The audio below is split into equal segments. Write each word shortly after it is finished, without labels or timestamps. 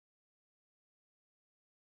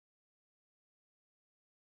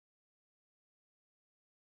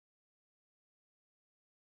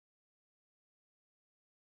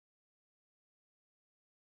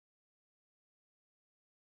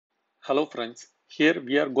Hello friends, here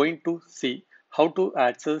we are going to see how to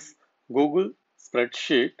access Google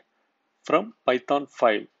spreadsheet from Python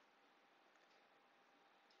file.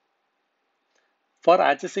 For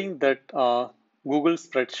accessing that Google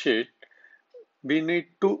spreadsheet, we need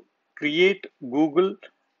to create Google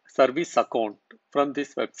service account from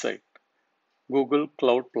this website, Google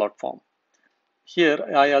Cloud Platform. Here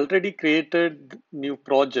I already created new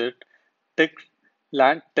project, Tech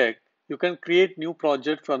Land Tech. You can create new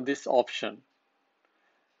project from this option.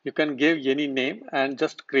 You can give any name and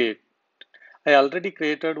just create. I already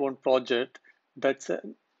created one project that's a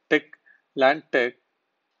tech, land tech.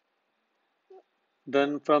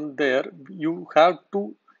 Then from there, you have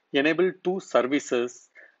to enable two services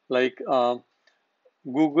like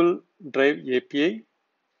Google Drive API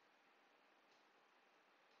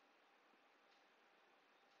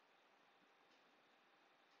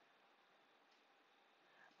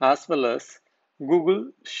as well as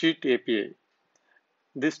Google Sheet API.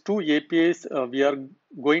 These two APIs we are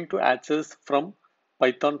going to access from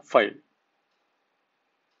Python file.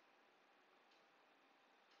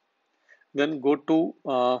 Then go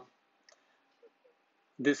to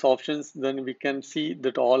these options, then we can see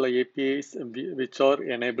that all APIs which are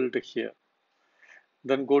enabled here.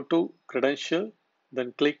 Then go to credential,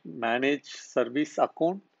 then click manage service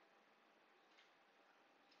account.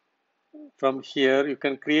 From here you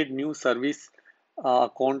can create new service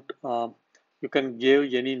account. You can give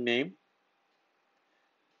any name.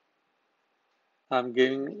 I'm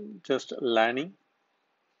giving just learning.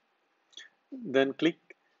 Then click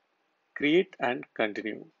create and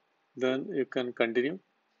continue. Then you can continue.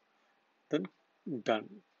 Then done.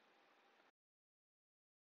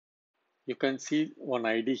 You can see one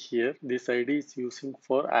ID here. This ID is using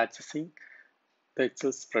for accessing the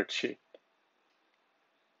Excel spreadsheet.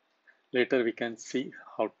 Later we can see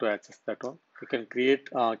how to access that one. You can create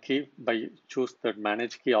a key by choose the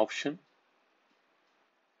manage key option.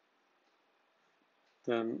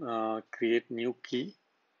 Then create new key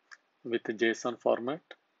with a JSON format.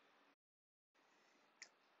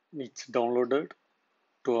 It's downloaded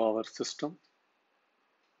to our system.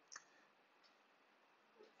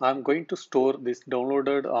 I'm going to store this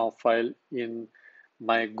downloaded file in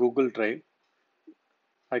my Google Drive.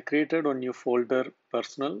 I created a new folder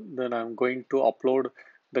personal. Then I'm going to upload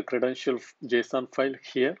the credential JSON file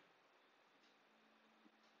here.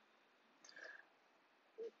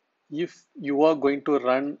 If you are going to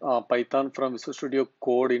run Python from Visual Studio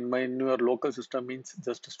Code in your local system, means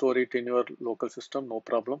just store it in your local system, no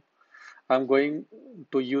problem. I'm going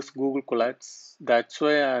to use Google Colab. That's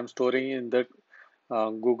why I'm storing in that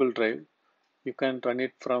Google Drive. You can run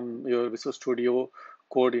it from your Visual Studio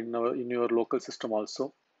Code in your local system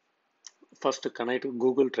also. First, connect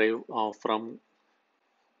Google Drive from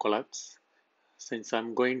Colab. Since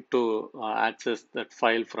I'm going to access that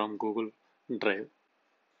file from Google Drive,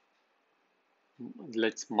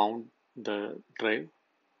 let's mount the drive.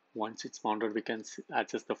 Once it's mounted, we can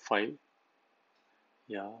access the file.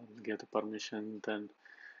 Yeah, give the permission, then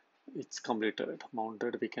it's completed.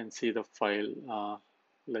 Mounted, we can see the file.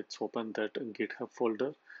 Let's open that GitHub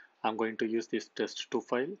folder. I'm going to use this test2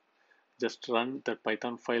 file. Just run the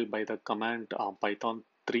Python file by the command Python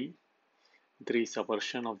 3. 3 is a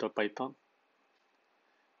version of the Python.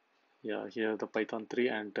 Yeah, here the Python 3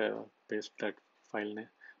 and paste that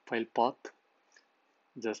file path.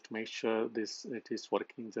 Just make sure it is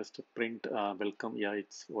working. Just print welcome. Yeah,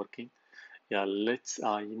 it's working. Yeah, let's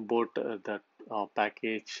import that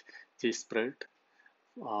package gspread.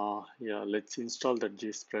 Yeah, let's install that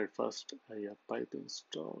gspread first. Yeah, pipe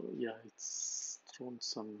install. Yeah, it's thrown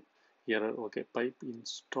some error. Okay, pipe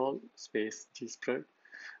install space gspread.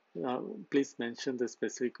 Please mention the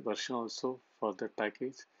specific version also for the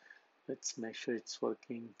package. Let's make sure it's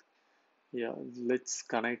working. Yeah, let's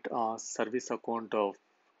connect our service account of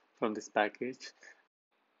from this package.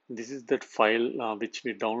 This is that file which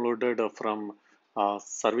we downloaded from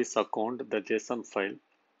service account, the JSON file.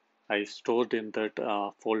 I stored in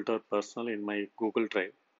that folder personal in my Google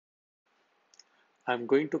Drive. I'm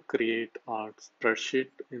going to create a spreadsheet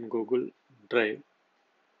in Google Drive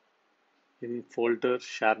in folder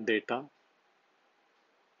share data.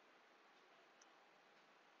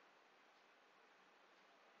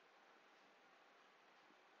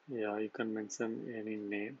 Yeah, you can mention any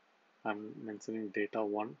name. I'm mentioning data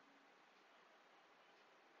 1.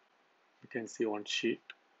 You can see one sheet.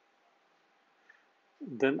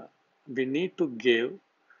 Then we need to give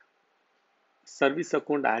service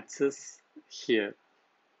account access here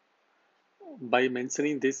by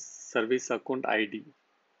mentioning this service account ID.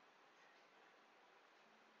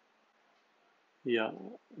 Yeah,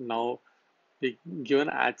 now we given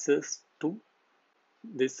access to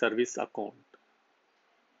this service account.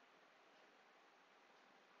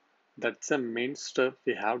 That's the main step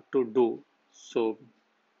we have to do. So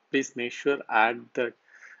please make sure add the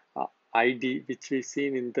ID which we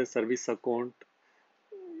seen in the service account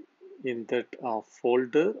in that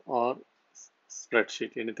folder or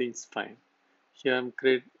spreadsheet. Anything is fine. Here I'm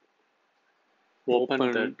create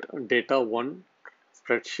open that data one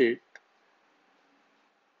spreadsheet.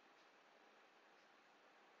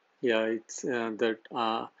 Yeah, it's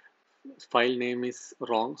that file name is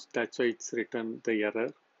wrong. That's why it's written the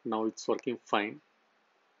error. Now it's working fine.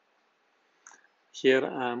 Here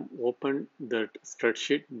I'm open that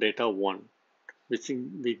spreadsheet data one, which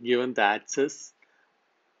we given the access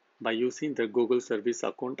by using the Google Service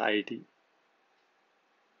Account ID.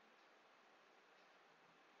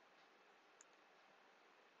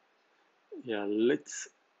 Yeah, let's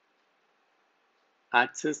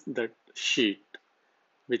access that sheet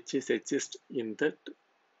which is exist in that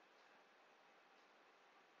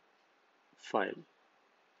file.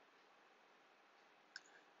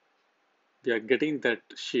 We are getting that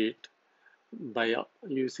sheet by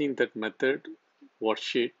using that method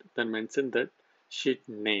worksheet, then mention that sheet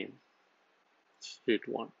name, sheet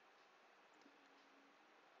 1.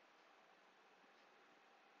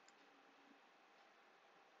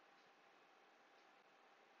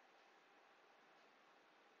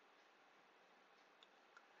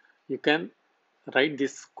 You can write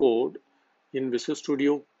this code in Visual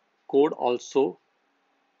Studio Code also.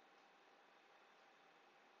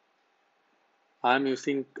 I am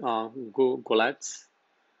using Colab.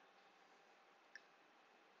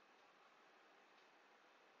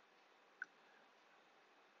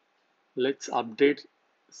 Let's update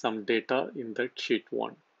some data in that sheet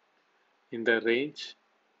 1 in the range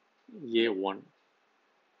A1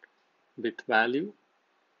 with value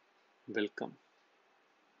welcome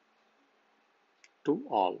to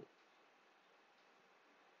all.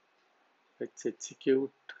 Let's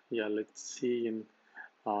execute. Yeah, let's see in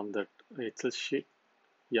on that Excel sheet.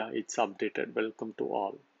 Yeah, it's updated. Welcome to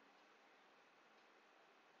all.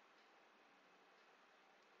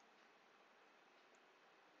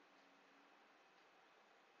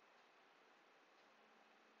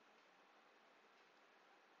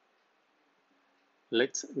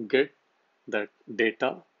 Let's get that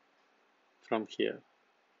data from here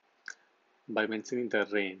by mentioning the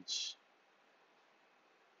range.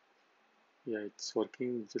 Yeah, it's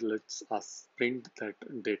working. Let's print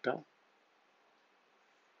that data.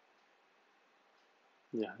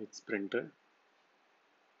 Yeah, it's printed.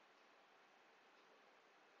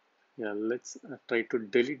 Yeah, let's try to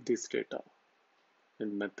delete this data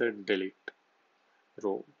in method delete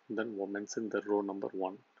row. Then we'll mention the row number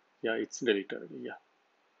 1. Yeah, it's deleted. Yeah.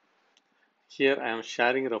 Here I am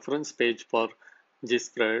sharing reference page for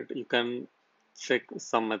GSpread. You can check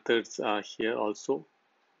some methods here also.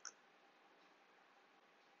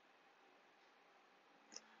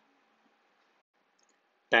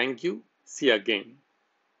 Thank you. See you again.